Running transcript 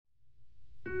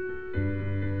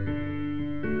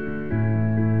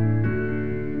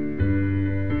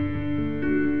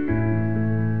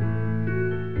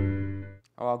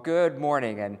Well, good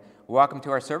morning and welcome to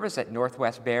our service at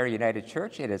Northwest Barrie United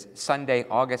Church. It is Sunday,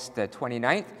 August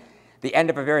 29th, the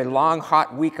end of a very long,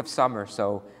 hot week of summer,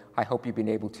 so I hope you've been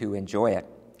able to enjoy it.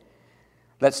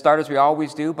 Let's start, as we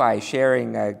always do, by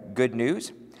sharing good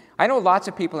news. I know lots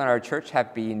of people in our church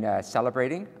have been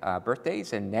celebrating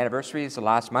birthdays and anniversaries the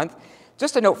last month.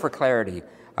 Just a note for clarity,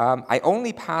 I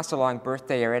only pass along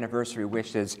birthday or anniversary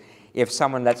wishes if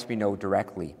someone lets me know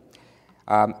directly.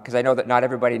 Because I know that not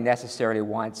everybody necessarily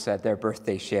wants their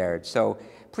birthday shared. So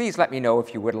please let me know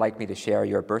if you would like me to share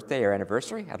your birthday or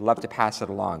anniversary. I'd love to pass it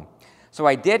along. So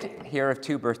I did hear of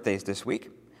 2 birthdays this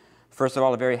week. First of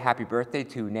all, a very happy birthday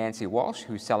to Nancy Walsh,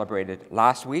 who celebrated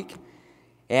last week.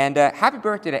 And happy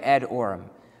birthday to Ed Oram.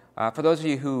 For those of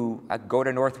you who go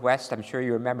to Northwest, I'm sure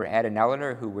you remember Ed and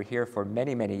Eleanor, who were here for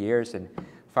many, many years and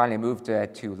finally moved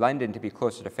to London to be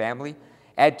closer to family.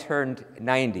 Ed turned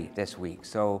 90 this week,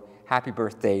 so happy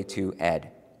birthday to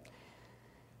Ed.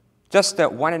 Just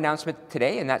one announcement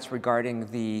today, and that's regarding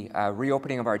the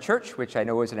reopening of our church, which I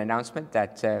know is an announcement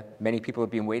that many people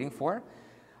have been waiting for.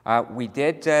 We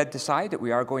did decide that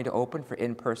we are going to open for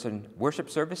in-person worship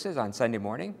services on Sunday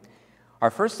morning.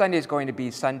 Our first Sunday is going to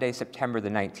be Sunday, September the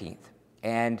 19th,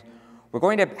 and we're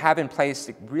going to have in place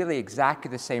really exactly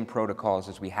the same protocols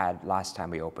as we had last time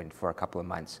we opened for a couple of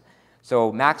months.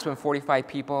 So maximum 45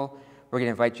 people. We're going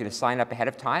to invite you to sign up ahead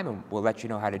of time, and we'll let you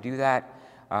know how to do that.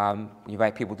 We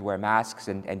invite people to wear masks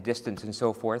and distance and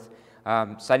so forth.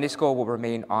 Sunday school will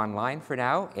remain online for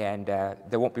now, and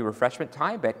there won't be refreshment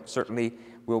time, but certainly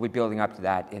we'll be building up to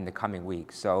that in the coming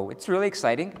weeks. So it's really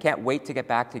exciting. Can't wait to get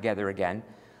back together again.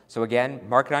 So again,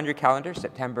 mark it on your calendar.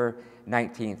 September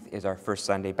 19th is our first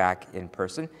Sunday back in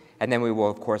person. And then we will,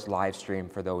 of course, live stream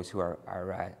for those who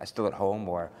are still at home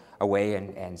or away,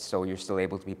 and so you're still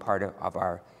able to be part of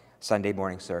our Sunday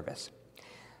morning service.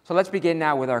 So let's begin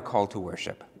now with our call to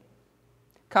worship.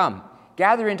 Come,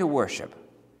 gather into worship.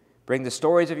 Bring the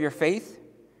stories of your faith.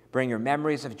 Bring your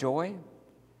memories of joy.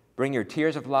 Bring your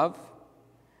tears of love.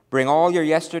 Bring all your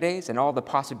yesterdays and all the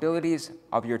possibilities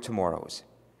of your tomorrows,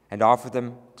 and offer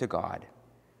them to God.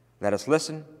 Let us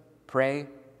listen, pray,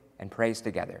 and praise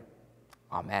together.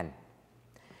 Amen.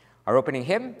 Our opening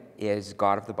hymn is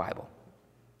God of the Bible.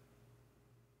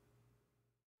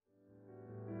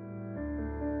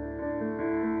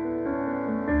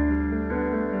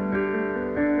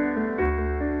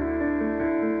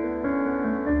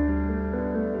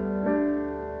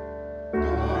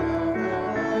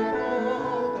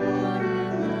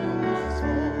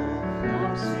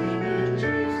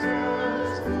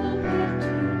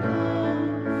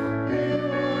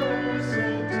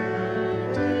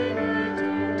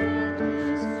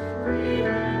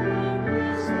 Freedom.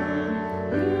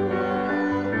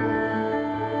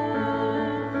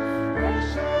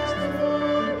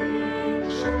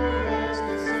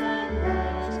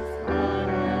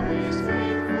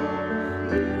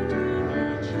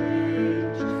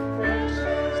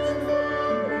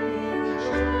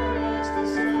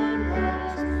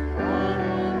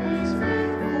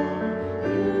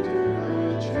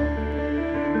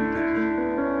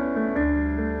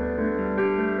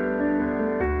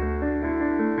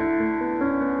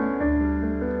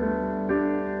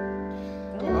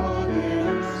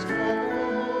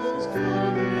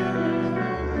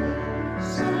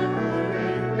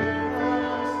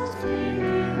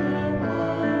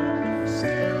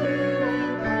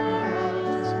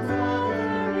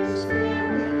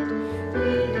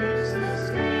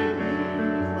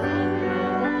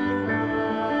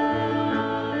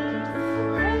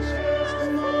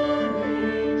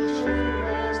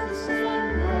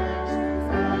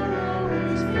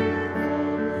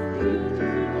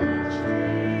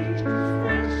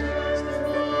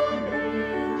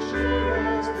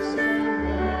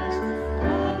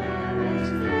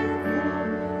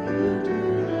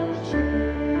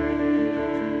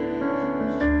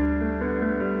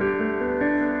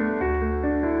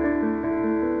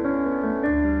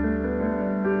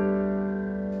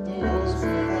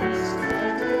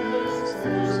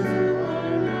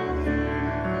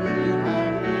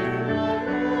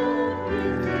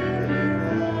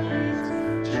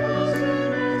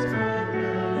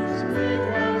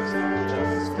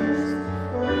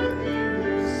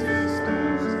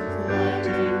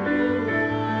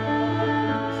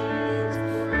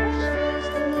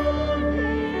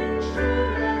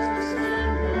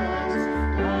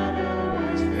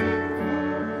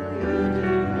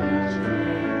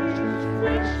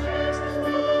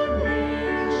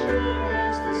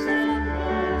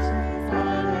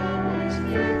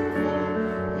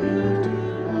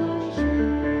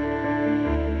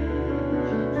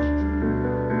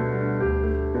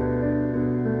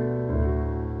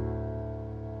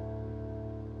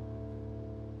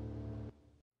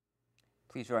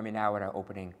 Please join me now in our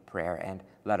opening prayer, and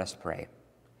let us pray.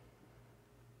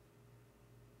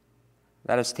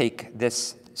 Let us take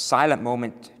this silent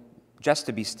moment just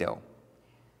to be still,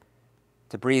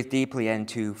 to breathe deeply and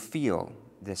to feel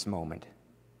this moment.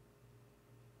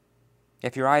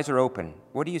 If your eyes are open,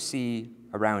 what do you see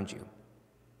around you?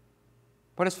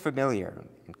 What is familiar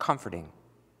and comforting,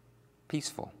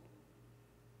 peaceful?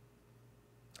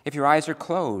 If your eyes are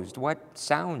closed, what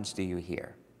sounds do you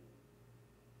hear?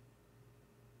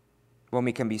 When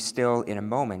we can be still in a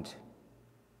moment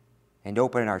and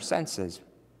open our senses,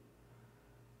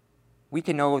 we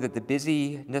can know that the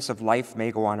busyness of life may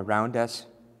go on around us,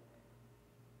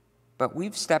 but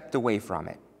we've stepped away from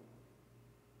it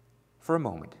for a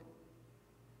moment.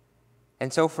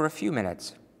 And so for a few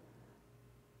minutes,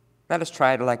 let us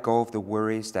try to let go of the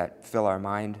worries that fill our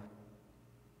mind,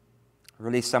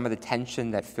 release some of the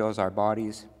tension that fills our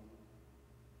bodies,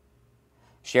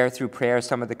 share through prayer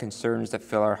some of the concerns that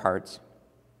fill our hearts,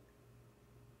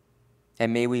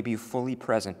 and may we be fully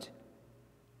present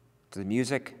to the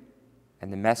music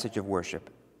and the message of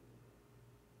worship,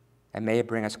 and may it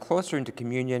bring us closer into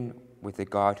communion with the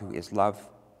God who is love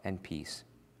and peace.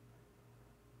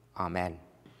 Amen.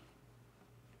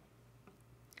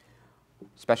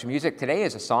 Special music today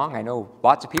is a song I know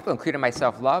lots of people, including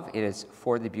myself, love. It is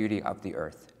For the Beauty of the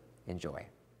Earth. Enjoy.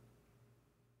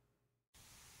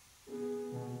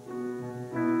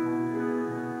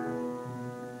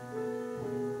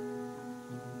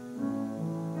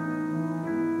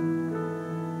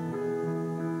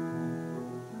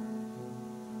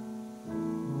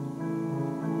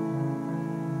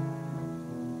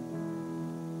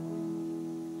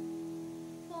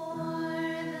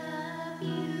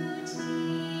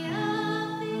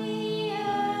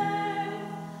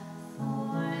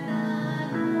 For the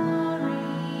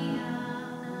glory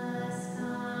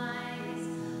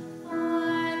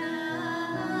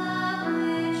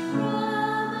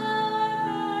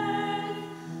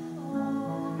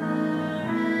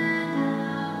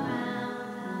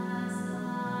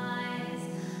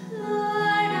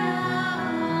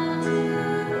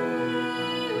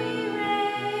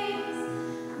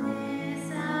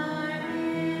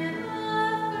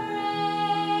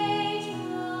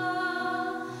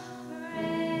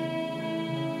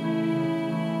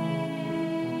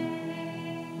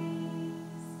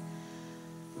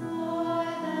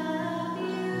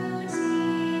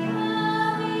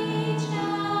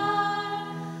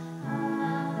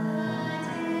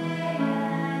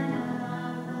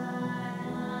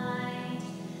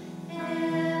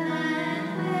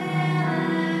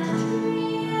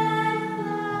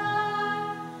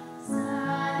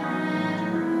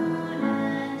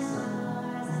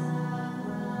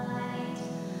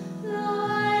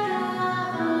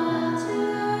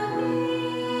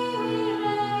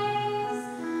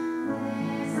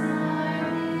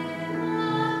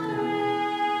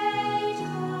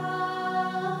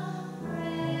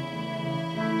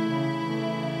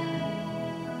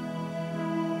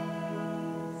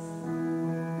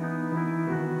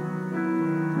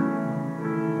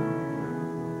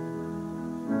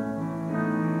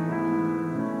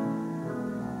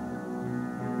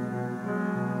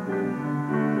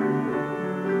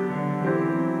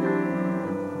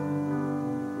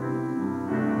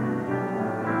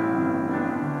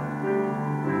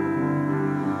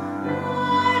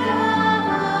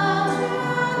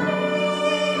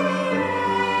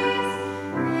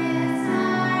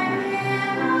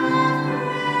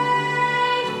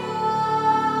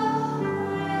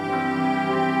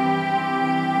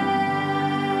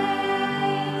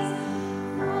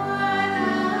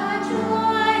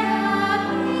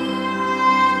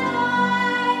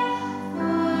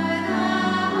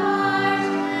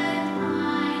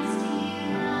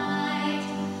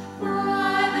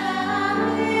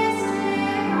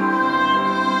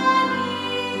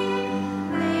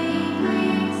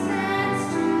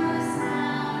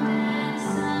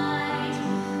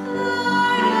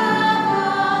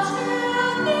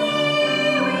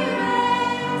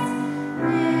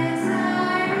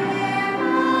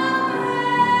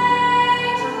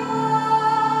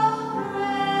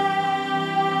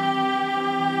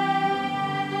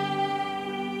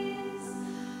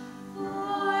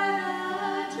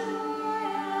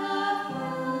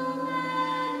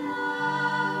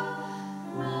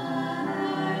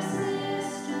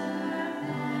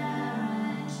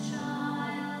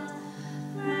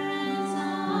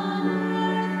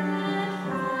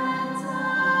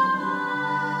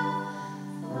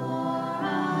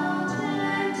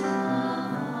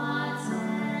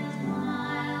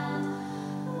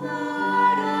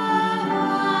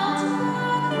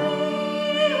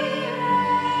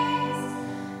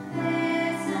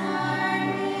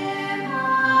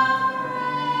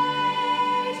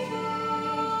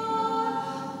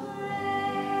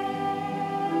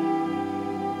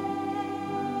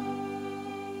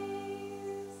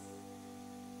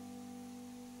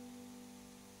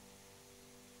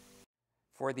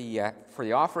For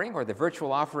the offering, or the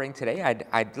virtual offering today,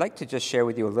 I'd like to just share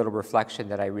with you a little reflection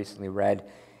that I recently read.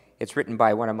 It's written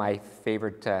by one of my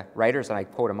favorite writers, and I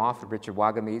quote him often, Richard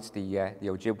Wagamese, the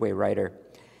Ojibwe writer.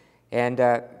 And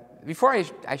before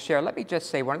I share, let me just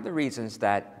say one of the reasons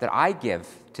that I give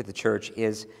to the church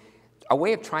is a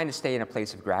way of trying to stay in a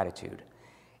place of gratitude.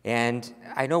 And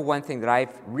I know one thing that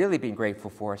I've really been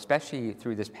grateful for, especially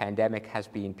through this pandemic, has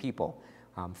been people,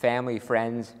 family,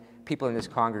 friends, people in this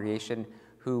congregation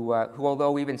who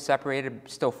although we've been separated,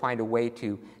 still find a way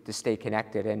to stay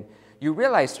connected. And you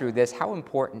realize through this how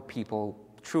important people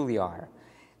truly are.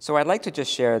 So I'd like to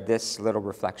just share this little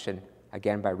reflection,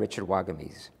 again by Richard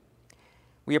Wagamese.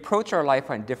 We approach our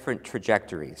life on different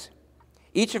trajectories,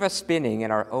 each of us spinning in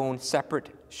our own separate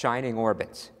shining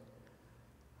orbits.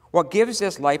 What gives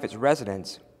this life its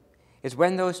resonance is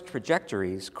when those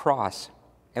trajectories cross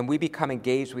and we become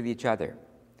engaged with each other,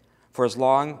 for as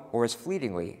long or as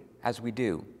fleetingly as we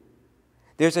do.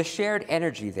 There's a shared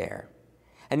energy there,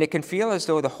 and it can feel as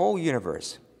though the whole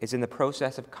universe is in the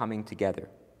process of coming together.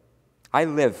 I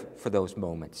live for those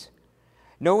moments.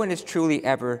 No one is truly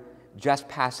ever just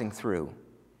passing through.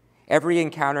 Every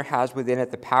encounter has within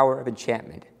it the power of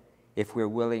enchantment, if we're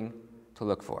willing to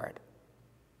look for it.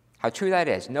 How true that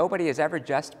is. Nobody is ever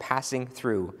just passing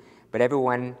through, but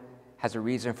everyone has a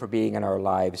reason for being in our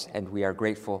lives, and we are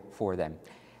grateful for them.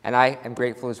 And I am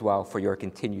grateful as well for your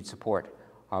continued support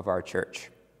of our church.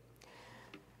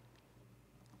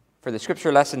 For the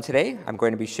scripture lesson today, I'm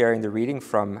going to be sharing the reading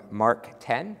from Mark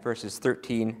 10, verses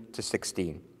 13 to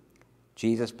 16.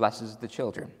 Jesus blesses the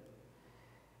children.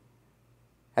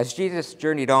 As Jesus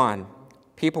journeyed on,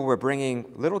 people were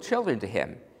bringing little children to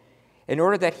him in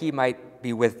order that he might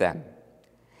be with them.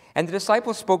 And the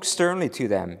disciples spoke sternly to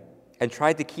them and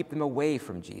tried to keep them away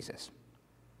from Jesus.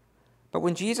 But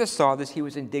when Jesus saw this, he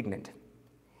was indignant,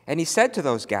 and he said to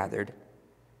those gathered,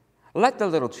 "Let the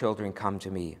little children come to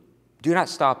me. Do not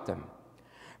stop them,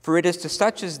 for it is to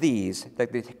such as these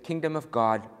that the kingdom of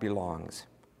God belongs.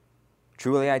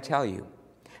 Truly I tell you,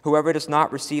 whoever does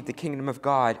not receive the kingdom of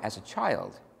God as a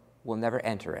child will never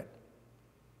enter it."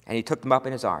 And he took them up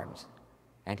in his arms,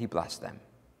 and he blessed them.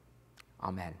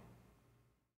 Amen.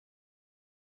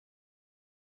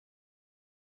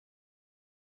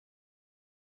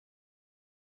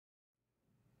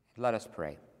 Let us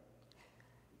pray.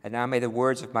 And now may the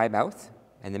words of my mouth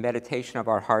and the meditation of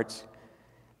our hearts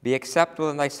be acceptable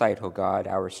in thy sight, O God,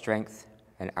 our strength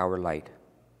and our light.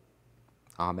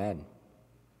 Amen.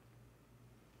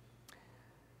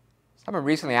 Someone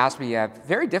recently asked me a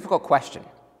very difficult question.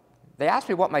 They asked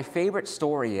me what my favorite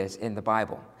story is in the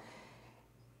Bible.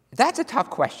 That's a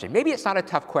tough question. Maybe it's not a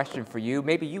tough question for you.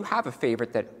 Maybe you have a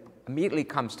favorite that immediately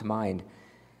comes to mind.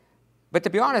 But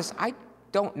to be honest, I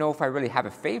don't know if I really have a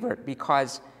favorite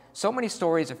because so many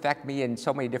stories affect me in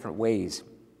so many different ways.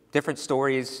 Different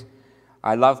stories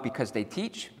I love because they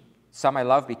teach. Some I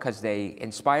love because they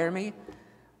inspire me.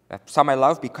 Some I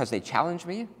love because they challenge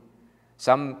me.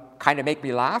 Some kind of make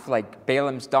me laugh, like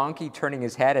Balaam's donkey turning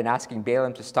his head and asking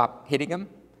Balaam to stop hitting him.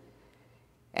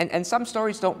 And some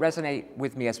stories don't resonate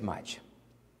with me as much.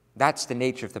 That's the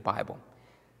nature of the Bible.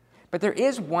 But there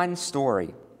is one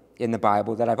story in the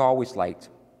Bible that I've always liked.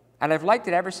 And I've liked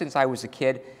it ever since I was a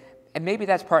kid, and maybe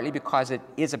that's partly because it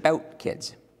is about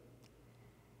kids.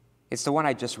 It's the one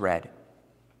I just read.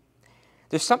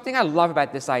 There's something I love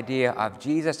about this idea of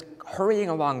Jesus hurrying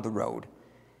along the road,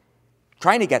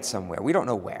 trying to get somewhere. We don't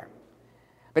know where.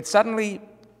 But suddenly,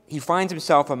 he finds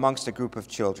himself amongst a group of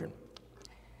children.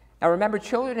 Now remember,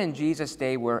 children in Jesus'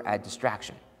 day were a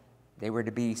distraction. They were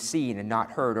to be seen and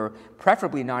not heard, or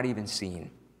preferably not even seen.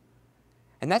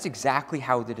 And that's exactly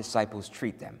how the disciples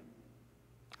treat them,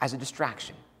 as a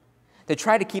distraction. They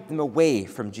try to keep them away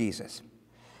from Jesus.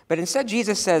 But instead,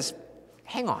 Jesus says,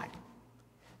 hang on.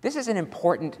 This is an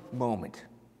important moment.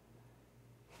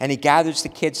 And he gathers the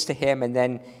kids to him, and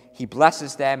then he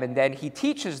blesses them, and then he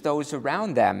teaches those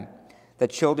around them that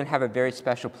children have a very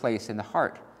special place in the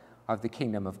heart of the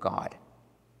kingdom of God.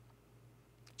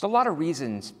 There's a lot of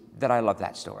reasons that I love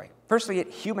that story. Firstly, it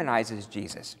humanizes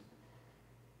Jesus.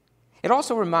 It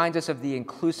also reminds us of the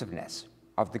inclusiveness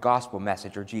of the gospel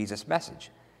message or Jesus'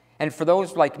 message. And for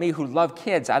those like me who love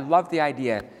kids, I love the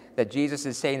idea that Jesus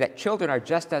is saying that children are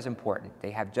just as important.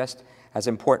 They have just as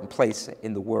important place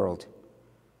in the world.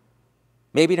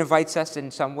 Maybe it invites us in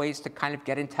some ways to kind of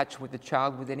get in touch with the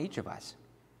child within each of us,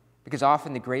 because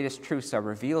often the greatest truths are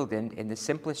revealed in the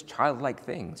simplest childlike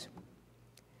things.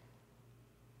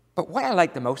 But what I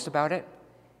like the most about it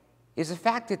is the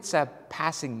fact it's a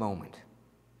passing moment.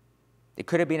 It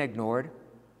could have been ignored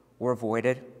or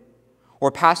avoided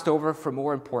or passed over for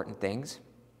more important things.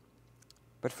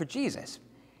 But for Jesus,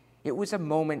 It was a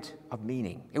moment of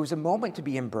meaning. It was a moment to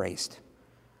be embraced,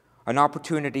 an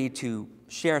opportunity to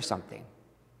share something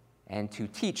and to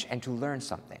teach and to learn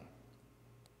something.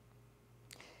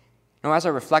 Now, as I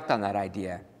reflect on that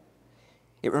idea,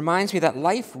 it reminds me that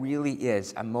life really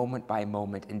is a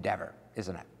moment-by-moment endeavor,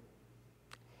 isn't it?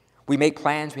 We make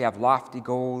plans, we have lofty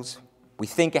goals, we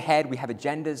think ahead, we have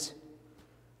agendas,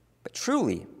 but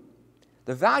truly,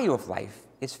 the value of life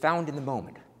is found in the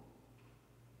moment.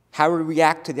 How we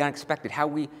react to the unexpected, how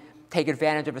we take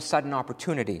advantage of a sudden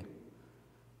opportunity,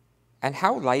 and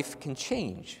how life can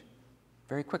change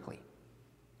very quickly.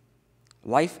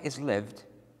 Life is lived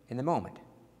in the moment.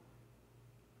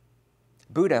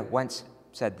 Buddha once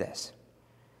said this: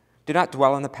 "Do not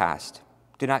dwell on the past.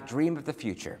 Do not dream of the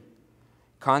future.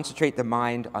 Concentrate the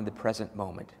mind on the present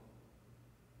moment."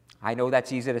 I know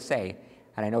that's easy to say,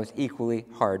 and I know it's equally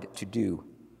hard to do.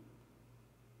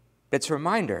 But it's a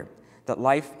reminder that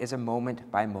life is a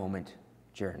moment-by-moment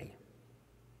journey.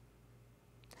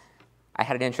 I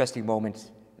had an interesting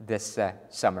moment this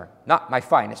summer. Not my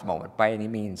finest moment by any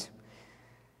means.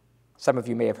 Some of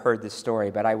you may have heard this story,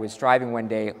 but I was driving one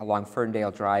day along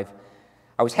Ferndale Drive.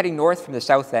 I was heading north from the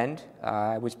south end.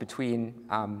 I was between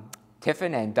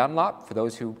Tiffin and Dunlop, for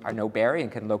those who know Barrie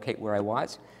and can locate where I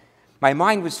was. My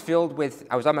mind was filled with,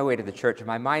 I was on my way to the church, and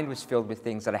my mind was filled with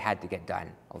things that I had to get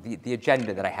done, the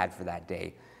agenda that I had for that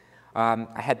day. I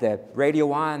had the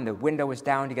radio on, the window was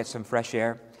down to get some fresh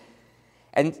air,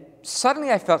 and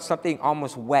suddenly I felt something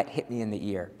almost wet hit me in the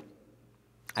ear.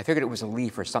 I figured it was a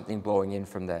leaf or something blowing in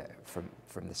from the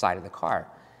side of the car.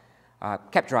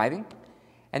 Kept driving,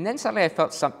 and then suddenly I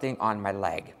felt something on my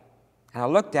leg. And I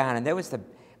looked down, and there was the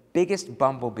biggest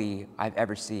bumblebee I've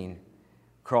ever seen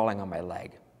crawling on my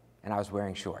leg, and I was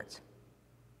wearing shorts.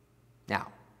 Now,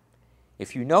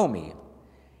 if you know me,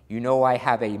 you know I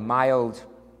have a mild,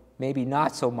 maybe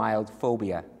not so mild,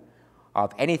 phobia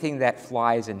of anything that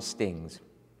flies and stings.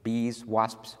 Bees,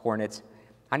 wasps, hornets.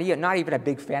 I'm not even a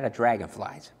big fan of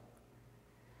dragonflies.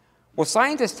 Well,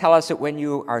 scientists tell us that when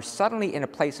you are suddenly in a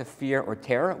place of fear or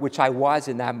terror, which I was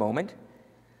in that moment,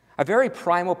 a very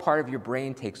primal part of your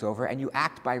brain takes over and you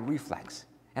act by reflex.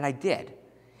 And I did.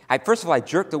 First of all, I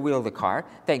jerked the wheel of the car.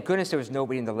 Thank goodness there was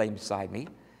nobody in the lane beside me.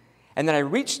 And then I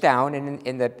reached down, and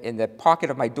in the pocket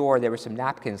of my door, there were some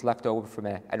napkins left over from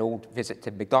an old visit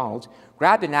to McDonald's.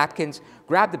 Grabbed the napkins,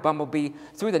 grabbed the bumblebee,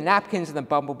 threw the napkins and the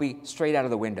bumblebee straight out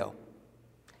of the window.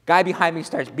 Guy behind me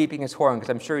starts beeping his horn because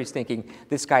I'm sure he's thinking,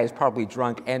 this guy is probably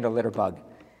drunk and a litter bug.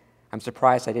 I'm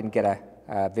surprised I didn't get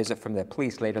a visit from the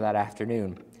police later that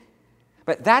afternoon.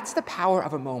 But that's the power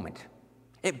of a moment.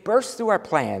 It bursts through our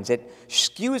plans, it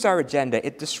skews our agenda,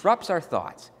 it disrupts our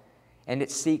thoughts, and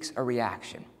it seeks a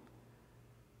reaction.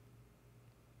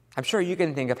 I'm sure you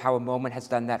can think of how a moment has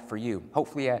done that for you,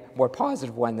 hopefully a more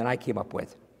positive one than I came up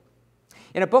with.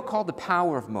 In a book called The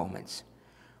Power of Moments,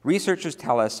 researchers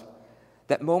tell us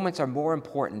that moments are more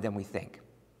important than we think.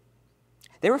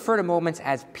 They refer to moments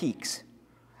as peaks,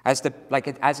 as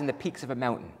in the peaks of a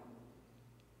mountain.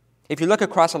 If you look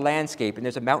across a landscape and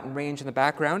there's a mountain range in the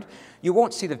background, you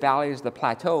won't see the valleys, the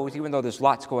plateaus, even though there's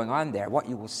lots going on there. What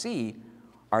you will see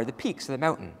are the peaks of the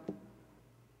mountain.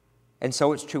 And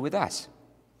so it's true with us.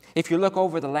 If you look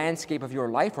over the landscape of your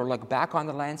life or look back on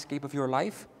the landscape of your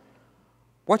life,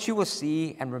 what you will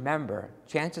see and remember,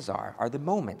 chances are the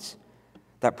moments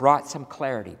that brought some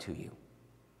clarity to you,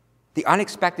 the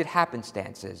unexpected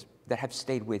happenstances that have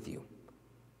stayed with you.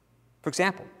 For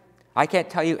example, I can't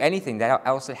tell you anything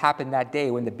else that happened that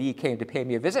day when the bee came to pay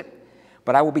me a visit,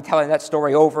 but I will be telling that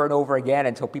story over and over again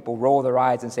until people roll their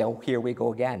eyes and say, oh, here we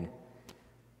go again.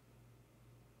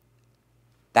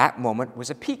 That moment was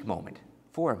a peak moment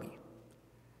for me.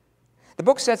 The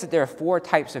book says that there are 4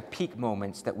 types of peak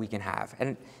moments that we can have.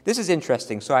 And this is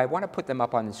interesting, so I want to put them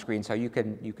up on the screen so you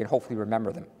can hopefully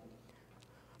remember them.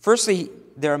 Firstly,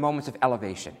 there are moments of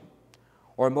elevation,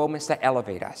 or moments that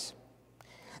elevate us.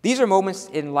 These are moments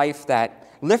in life that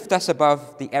lift us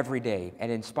above the everyday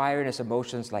and inspire in us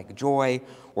emotions like joy,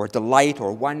 or delight,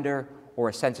 or wonder, or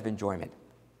a sense of enjoyment.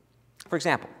 For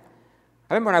example,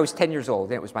 I remember when I was 10 years old,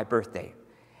 and it was my birthday,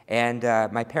 and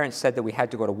my parents said that we had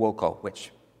to go to Wilco,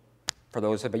 which, for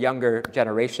those of a younger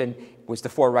generation, was the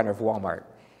forerunner of Walmart.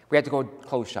 We had to go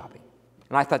clothes shopping.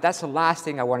 And I thought, that's the last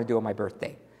thing I want to do on my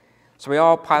birthday. So we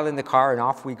all pile in the car, and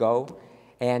off we go.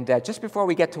 And just before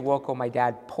we get to Wilco, my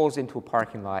dad pulls into a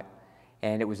parking lot,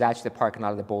 and it was actually the parking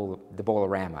lot of the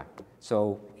Bowlerama.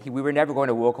 So we were never going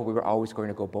to Wilco, we were always going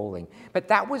to go bowling. But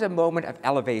that was a moment of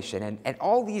elevation, and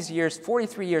all these years,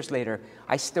 43 years later,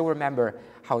 I still remember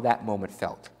how that moment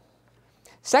felt.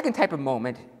 Second type of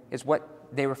moment is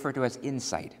what they refer to as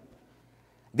insight.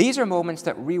 These are moments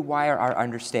that rewire our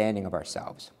understanding of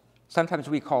ourselves. Sometimes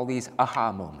we call these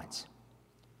aha moments.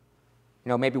 You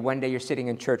know, maybe one day you're sitting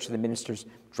in church and the minister's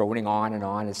droning on and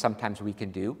on, as sometimes we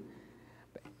can do.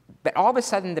 But all of a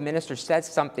sudden the minister says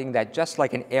something that just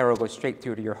like an arrow goes straight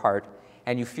through to your heart,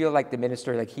 and you feel like the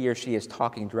minister, like he or she is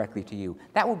talking directly to you.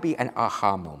 That will be an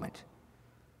aha moment.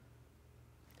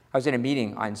 I was in a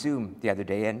meeting on Zoom the other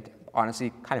day and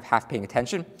honestly kind of half paying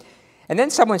attention. And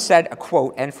then someone said a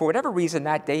quote, and for whatever reason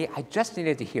that day, I just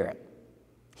needed to hear it.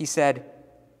 He said,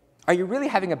 "Are you really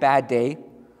having a bad day?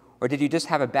 Or did you just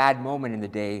have a bad moment in the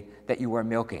day that you were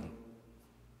milking?"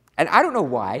 And I don't know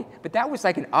why, but that was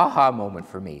like an aha moment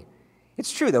for me.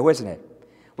 It's true though, isn't it?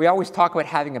 We always talk about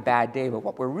having a bad day, but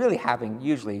what we're really having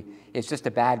usually is just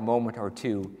a bad moment or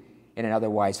two in an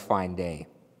otherwise fine day.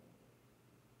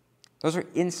 Those are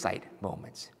insight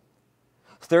moments.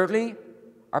 Thirdly,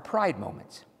 are pride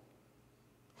moments.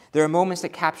 There are moments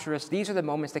that capture us. These are the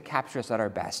moments that capture us at our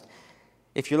best.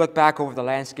 If you look back over the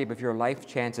landscape of your life,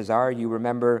 chances are you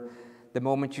remember the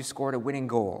moment you scored a winning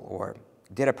goal or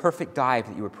did a perfect dive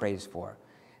that you were praised for,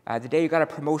 the day you got a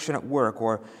promotion at work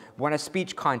or won a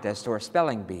speech contest or a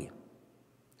spelling bee.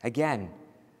 Again,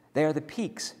 they are the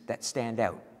peaks that stand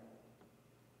out.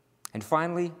 And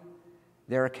finally,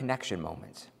 there are connection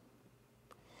moments.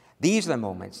 These are the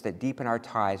moments that deepen our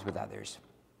ties with others,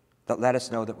 that let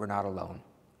us know that we're not alone,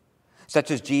 such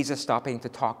as Jesus stopping to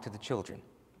talk to the children.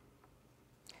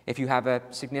 If you have a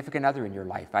significant other in your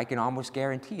life, I can almost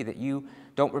guarantee that you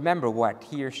don't remember what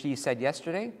he or she said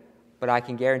yesterday, but I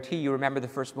can guarantee you remember the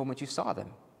first moment you saw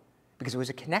them, because it was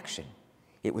a connection.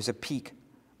 It was a peak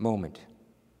moment.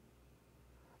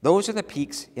 Those are the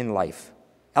peaks in life: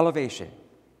 elevation,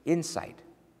 insight,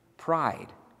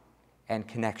 pride, and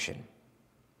connection.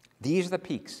 These are the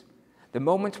peaks, the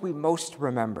moments we most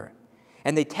remember,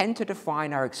 and they tend to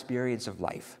define our experience of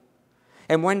life.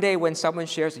 And one day when someone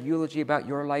shares a eulogy about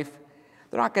your life,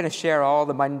 they're not going to share all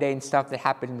the mundane stuff that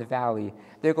happened in the valley.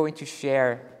 They're going to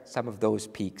share some of those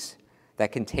peaks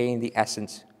that contain the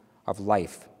essence of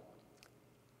life.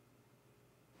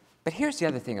 But here's the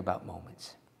other thing about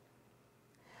moments.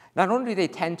 Not only do they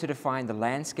tend to define the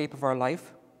landscape of our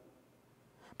life,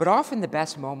 but often the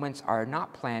best moments are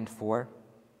not planned for,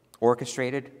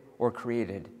 orchestrated, or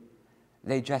created.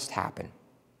 They just happen.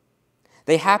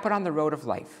 They happen on the road of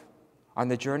life, on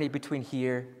the journey between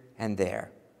here and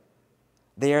there.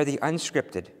 They are the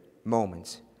unscripted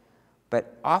moments,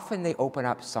 but often they open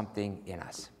up something in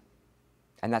us,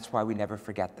 and that's why we never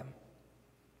forget them.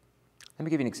 Let me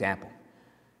give you an example.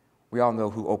 We all know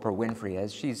who Oprah Winfrey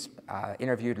is. She's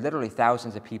interviewed literally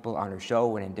thousands of people on her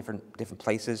show and in different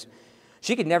places.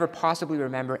 She could never possibly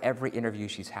remember every interview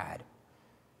she's had.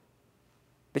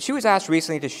 But she was asked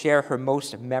recently to share her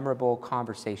most memorable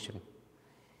conversation.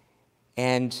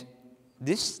 And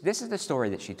this is the story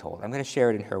that she told. I'm going to share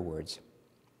it in her words.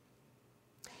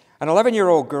 An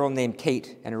 11-year-old girl named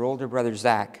Kate and her older brother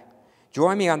Zach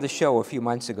joined me on the show a few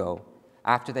months ago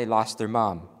after they lost their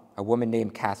mom, a woman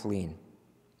named Kathleen.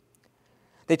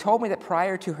 They told me that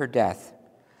prior to her death,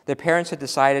 their parents had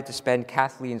decided to spend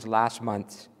Kathleen's last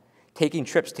months taking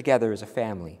trips together as a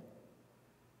family.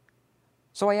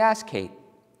 So I asked Kate,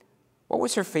 what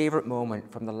was her favorite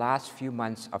moment from the last few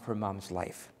months of her mom's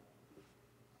life?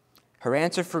 Her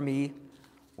answer for me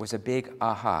was a big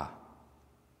aha.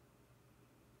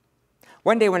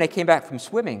 One day when I came back from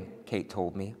swimming, Kate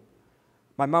told me,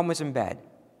 my mom was in bed.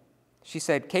 She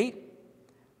said, "Kate,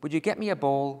 would you get me a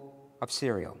bowl of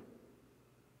cereal?"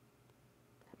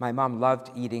 My mom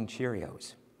loved eating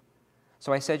Cheerios.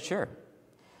 So I said, sure.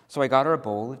 So I got her a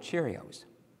bowl of Cheerios.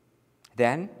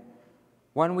 Then,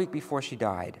 1 week before she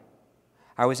died,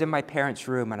 I was in my parents'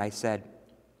 room and I said,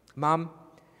 "Mom,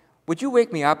 would you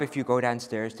wake me up if you go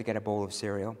downstairs to get a bowl of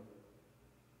cereal?"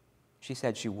 She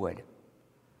said she would.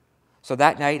 So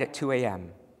that night at 2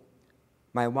 a.m.,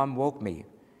 my mom woke me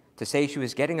to say she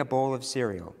was getting a bowl of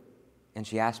cereal, and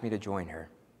she asked me to join her.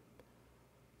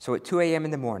 So at 2 a.m.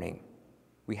 in the morning,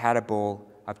 we had a bowl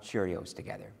of Cheerios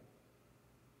together.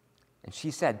 And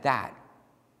she said that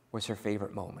was her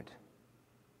favorite moment.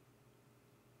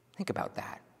 Think about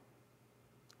that.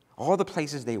 All the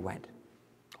places they went,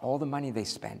 all the money they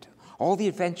spent, all the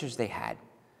adventures they had,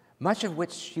 much of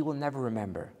which she will never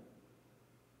remember.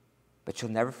 But she'll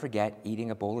never forget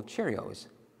eating a bowl of Cheerios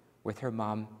with her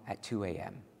mom at 2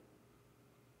 a.m.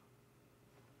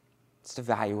 It's the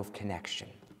value of connection.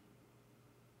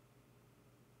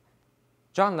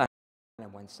 John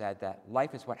Lennon once said that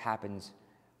life is what happens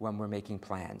when we're making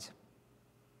plans.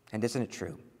 And isn't it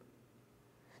true?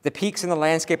 The peaks in the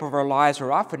landscape of our lives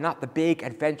are often not the big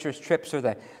adventurous trips or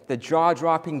the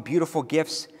jaw-dropping beautiful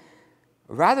gifts.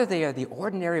 Rather, they are the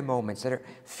ordinary moments that are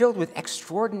filled with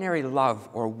extraordinary love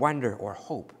or wonder or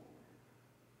hope.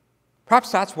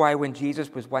 Perhaps that's why when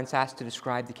Jesus was once asked to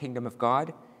describe the kingdom of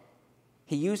God,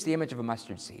 he used the image of a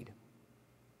mustard seed.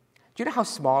 Do you know how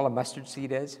small a mustard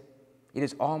seed is? It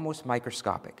is almost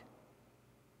microscopic.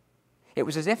 It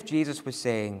was as if Jesus was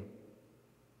saying,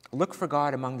 look for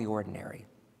God among the ordinary,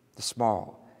 the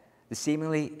small, the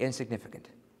seemingly insignificant,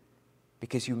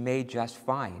 because you may just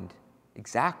find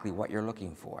exactly what you're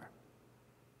looking for.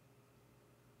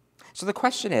 So the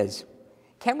question is,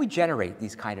 can we generate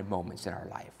these kind of moments in our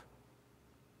life?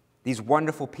 These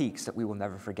wonderful peaks that we will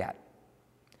never forget?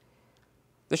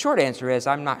 The short answer is,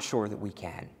 I'm not sure that we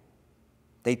can.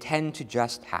 They tend to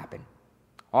just happen,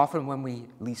 often when we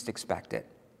least expect it.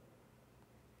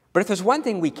 But if there's one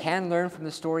thing we can learn from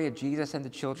the story of Jesus and the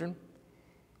children,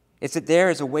 it's that there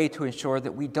is a way to ensure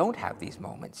that we don't have these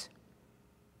moments.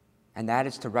 And that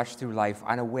is to rush through life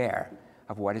unaware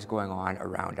of what is going on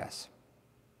around us.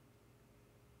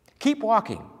 Keep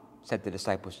walking, said the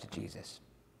disciples to Jesus.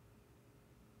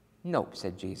 No,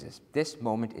 said Jesus, this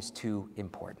moment is too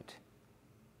important.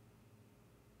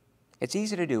 It's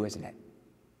easy to do, isn't it?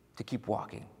 To keep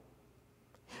walking.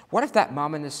 What if that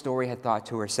mom in the story had thought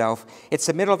to herself, it's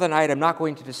the middle of the night, I'm not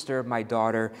going to disturb my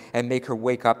daughter and make her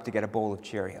wake up to get a bowl of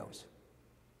Cheerios.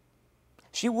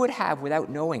 She would have, without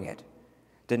knowing it,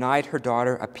 denied her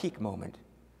daughter a peak moment,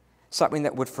 something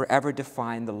that would forever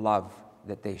define the love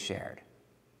that they shared.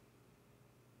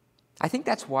 I think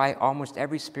that's why almost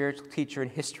every spiritual teacher in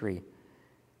history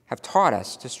have taught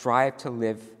us to strive to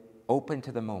live open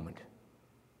to the moment.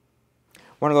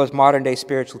 One of those modern-day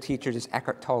spiritual teachers is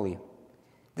Eckhart Tolle.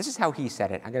 This is how he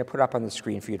said it. I'm going to put it up on the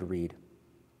screen for you to read.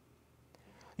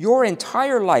 Your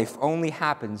entire life only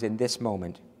happens in this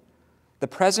moment. The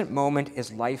present moment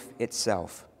is life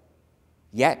itself.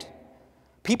 Yet,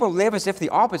 people live as if the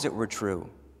opposite were true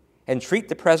and treat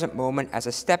the present moment as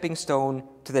a stepping stone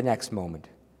to the next moment,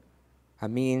 a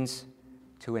means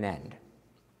to an end.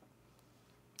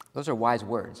 Those are wise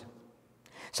words.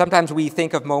 Sometimes we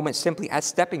think of moments simply as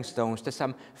stepping stones to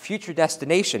some future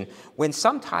destination, when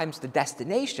sometimes the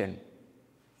destination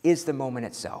is the moment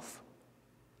itself.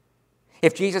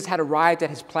 If Jesus had arrived at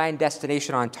his planned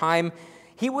destination on time,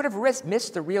 he would have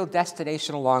missed the real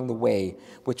destination along the way,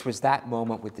 which was that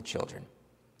moment with the children.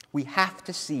 We have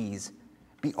to seize,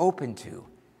 be open to,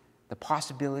 the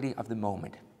possibility of the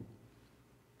moment.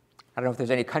 I don't know if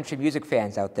there's any country music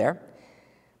fans out there,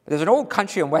 but there's an old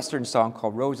country and western song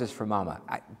called Roses for Mama.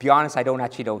 Be honest, I don't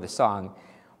actually know the song,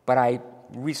 but I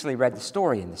recently read the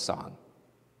story in the song.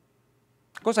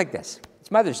 It goes like this.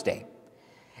 It's Mother's Day,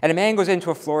 and a man goes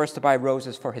into a florist to buy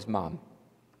roses for his mom.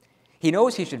 He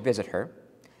knows he should visit her,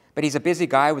 but he's a busy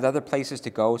guy with other places to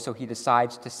go, so he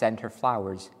decides to send her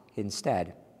flowers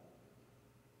instead.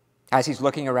 As he's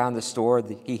looking around the store,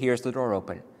 he hears the door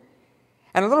open,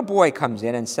 and a little boy comes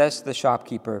in and says to the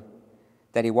shopkeeper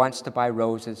that he wants to buy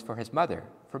roses for his mother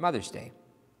for Mother's Day.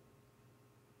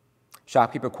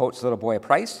 Shopkeeper quotes the little boy a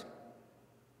price.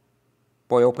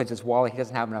 Boy opens his wallet. He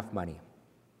doesn't have enough money.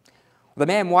 The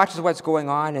man watches what's going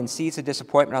on and sees the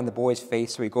disappointment on the boy's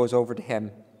face, so he goes over to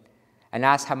him and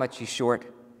asks how much he's short.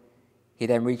 He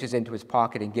then reaches into his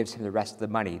pocket and gives him the rest of the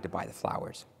money to buy the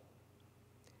flowers.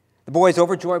 The boy is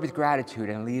overjoyed with gratitude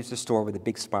and leaves the store with a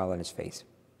big smile on his face.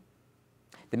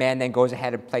 The man then goes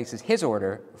ahead and places his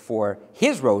order for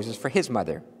his roses for his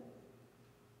mother.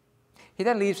 He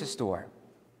then leaves the store,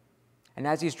 and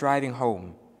as he's driving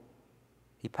home,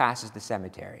 he passes the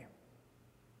cemetery.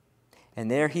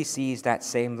 And there he sees that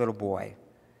same little boy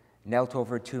knelt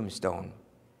over a tombstone,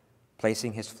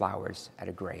 placing his flowers at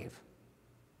a grave.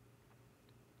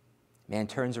 Man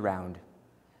turns around,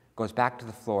 goes back to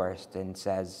the florist and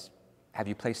says, "Have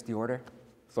you placed the order?"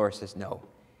 The florist says, "No."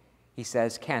 He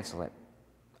says, "Cancel it.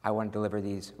 I want to deliver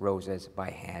these roses by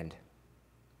hand."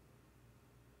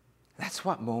 That's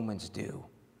what moments do.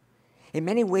 In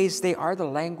many ways, they are the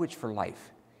language for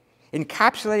life,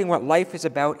 encapsulating what life is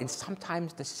about in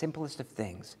sometimes the simplest of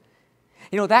things.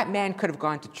 You know, that man could have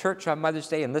gone to church on Mother's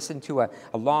Day and listened to a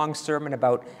long sermon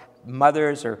about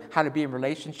mothers or how to be in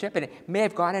relationship, and it may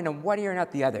have gone in one ear and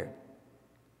out the other.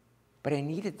 But I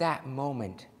needed that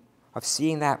moment of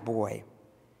seeing that boy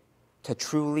to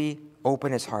truly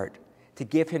open his heart, to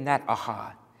give him that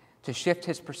aha, to shift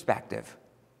his perspective,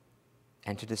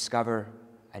 and to discover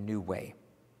a new way.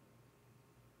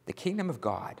 The kingdom of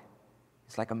God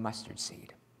is like a mustard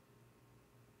seed.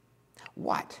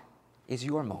 What is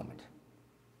your moment?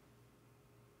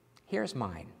 Here's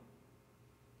mine.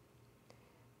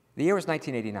 The year was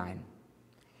 1989.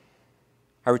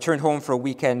 I returned home for a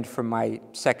weekend from my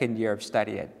second year of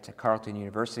study at Carleton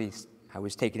University. I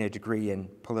was taking a degree in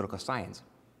political science.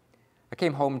 I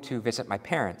came home to visit my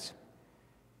parents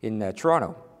in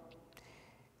Toronto.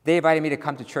 They invited me to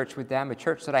come to church with them, a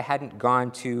church that I hadn't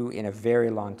gone to in a very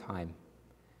long time.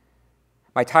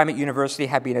 My time at university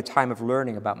had been a time of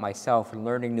learning about myself and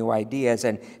learning new ideas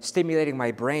and stimulating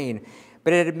my brain,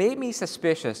 but it had made me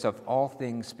suspicious of all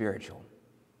things spiritual.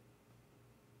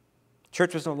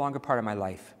 Church was no longer part of my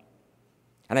life,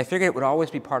 and I figured it would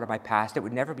always be part of my past. It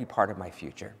would never be part of my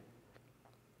future.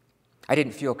 I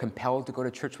didn't feel compelled to go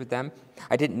to church with them.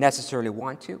 I didn't necessarily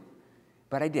want to,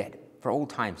 but I did, for old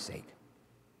time's sake.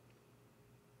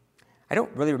 I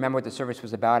don't really remember what the service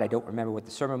was about. I don't remember what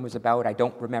the sermon was about. I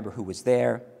don't remember who was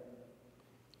there.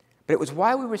 But it was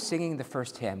while we were singing the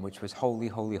first hymn, which was Holy,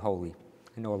 Holy, Holy.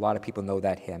 I know a lot of people know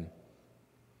that hymn.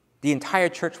 The entire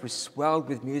church was swelled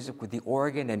with music, with the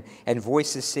organ and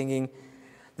voices singing.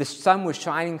 The sun was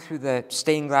shining through the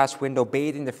stained glass window,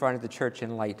 bathing the front of the church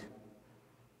in light.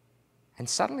 And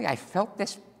suddenly I felt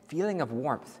this feeling of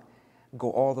warmth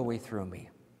go all the way through me,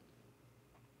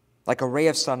 like a ray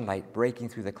of sunlight breaking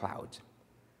through the clouds.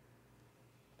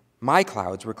 My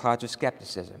clouds were clouds of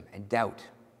skepticism and doubt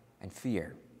and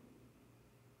fear.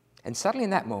 And suddenly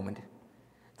in that moment,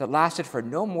 that lasted for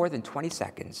no more than 20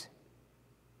 seconds,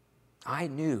 I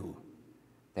knew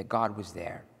that God was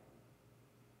there.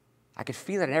 I could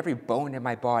feel it in every bone in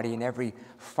my body, in every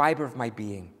fiber of my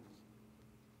being.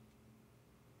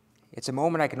 It's a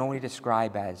moment I can only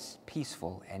describe as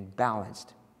peaceful and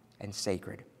balanced and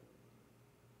sacred.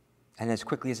 And as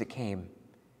quickly as it came,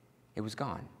 it was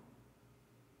gone.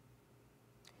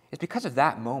 It's because of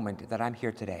that moment that I'm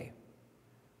here today.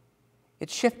 It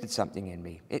shifted something in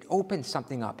me. It opened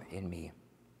something up in me.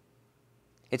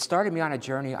 It started me on a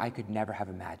journey I could never have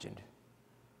imagined.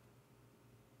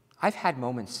 I've had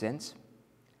moments since,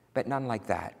 but none like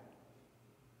that.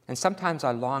 And sometimes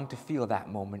I long to feel that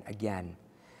moment again.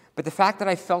 But the fact that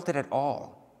I felt it at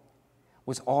all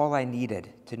was all I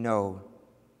needed to know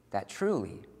that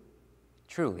truly,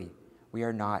 we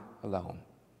are not alone.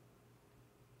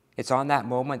 It's on that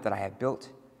moment that I have built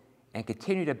and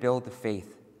continue to build the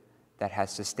faith that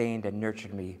has sustained and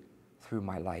nurtured me through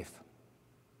my life.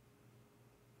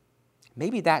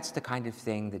 Maybe that's the kind of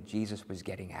thing that Jesus was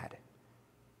getting at.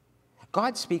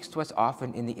 God speaks to us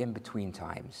often in the in-between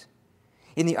times,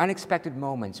 in the unexpected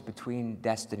moments between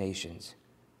destinations.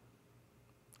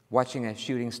 Watching a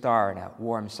shooting star on a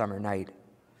warm summer night,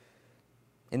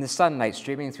 in the sunlight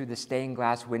streaming through the stained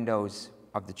glass windows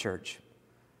of the church,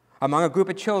 among a group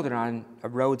of children on a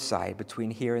roadside between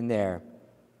here and there,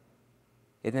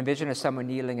 in the vision of someone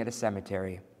kneeling at a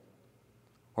cemetery,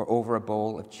 or over a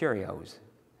bowl of Cheerios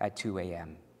at 2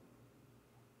 a.m.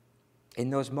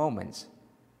 In those moments,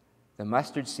 the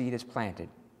mustard seed is planted,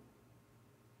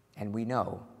 and we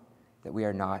know that we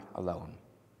are not alone.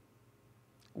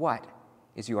 What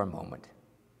is your moment?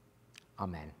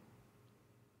 Amen.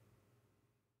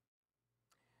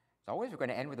 As always, we're going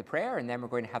to end with a prayer, and then we're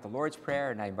going to have the Lord's Prayer,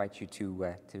 and I invite you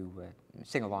to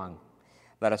sing along.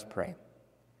 Let us pray.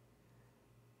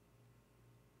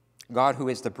 God, who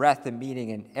is the breath and meaning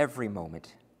in every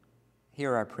moment,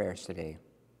 hear our prayers today.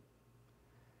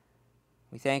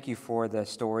 We thank you for the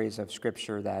stories of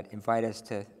Scripture that invite us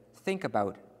to think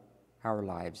about our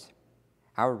lives,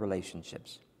 our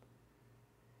relationships,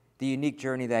 the unique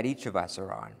journey that each of us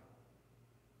are on.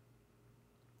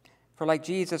 For like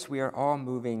Jesus, we are all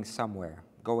moving somewhere,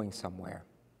 going somewhere,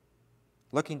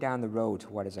 looking down the road to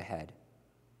what is ahead.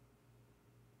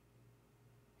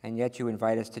 And yet you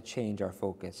invite us to change our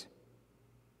focus.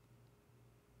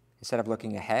 Instead of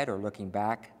looking ahead or looking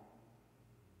back,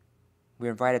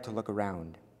 we're invited to look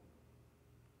around.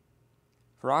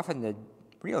 For often the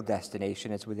real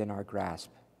destination is within our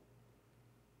grasp,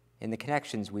 in the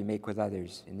connections we make with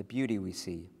others, in the beauty we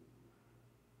see,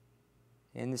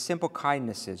 in the simple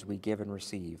kindnesses we give and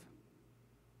receive.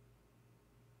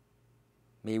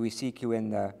 May we seek you in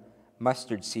the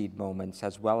mustard seed moments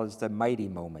as well as the mighty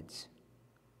moments,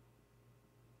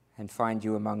 and find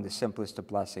you among the simplest of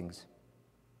blessings,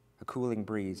 a cooling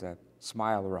breeze, a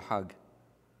smile or a hug,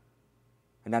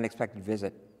 an unexpected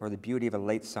visit, or the beauty of a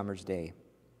late summer's day.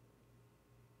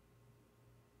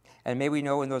 And may we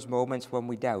know in those moments when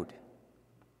we doubt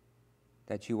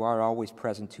that you are always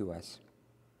present to us.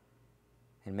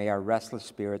 And may our restless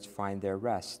spirits find their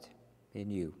rest in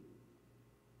you.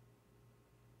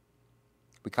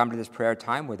 We come to this prayer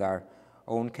time with our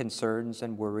own concerns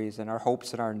and worries and our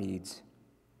hopes and our needs.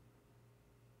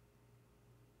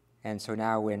 And so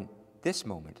now in this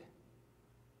moment,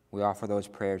 we offer those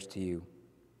prayers to you.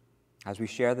 As we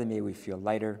share them, may we feel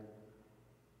lighter,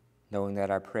 knowing that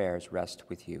our prayers rest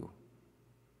with you.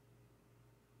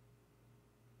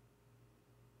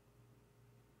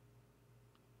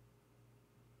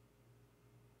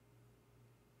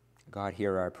 God,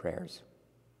 hear our prayers.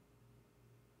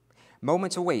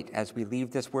 Moments await as we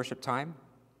leave this worship time.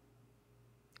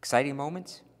 Exciting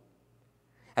moments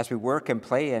as we work and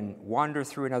play and wander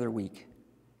through another week.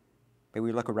 May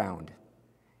we look around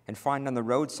and find on the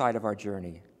roadside of our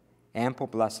journey ample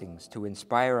blessings to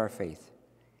inspire our faith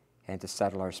and to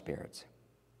settle our spirits.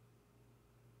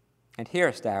 And hear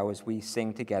us now as we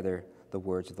sing together the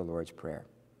words of the Lord's Prayer.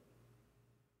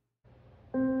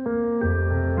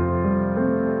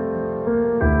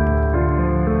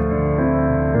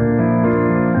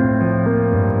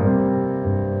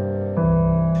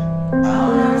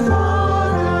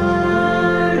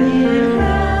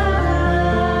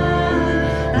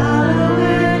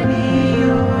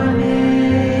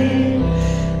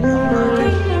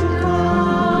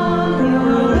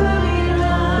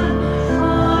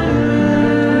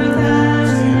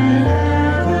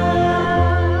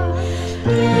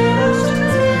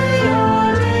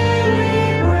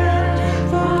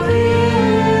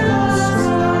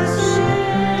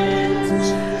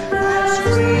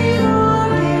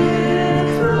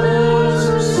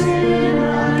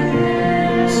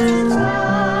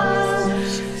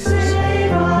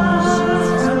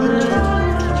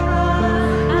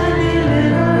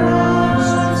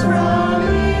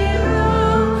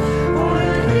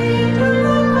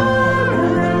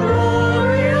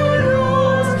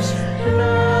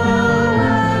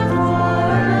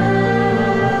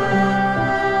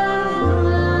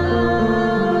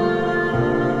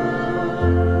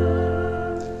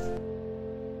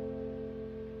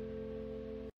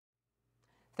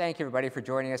 Thank you, everybody, for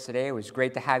joining us today. It was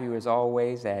great to have you as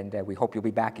always, and we hope you'll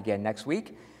be back again next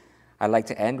week. I'd like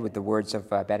to end with the words of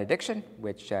benediction,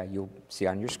 which you'll see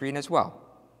on your screen as well.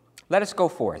 Let us go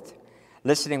forth,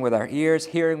 listening with our ears,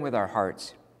 hearing with our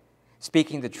hearts,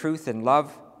 speaking the truth in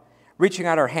love, reaching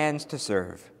out our hands to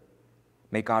serve.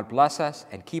 May God bless us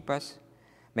and keep us.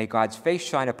 May God's face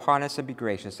shine upon us and be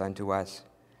gracious unto us.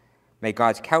 May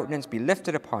God's countenance be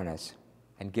lifted upon us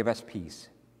and give us peace,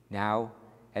 now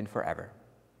and forever.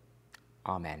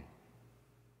 Amen.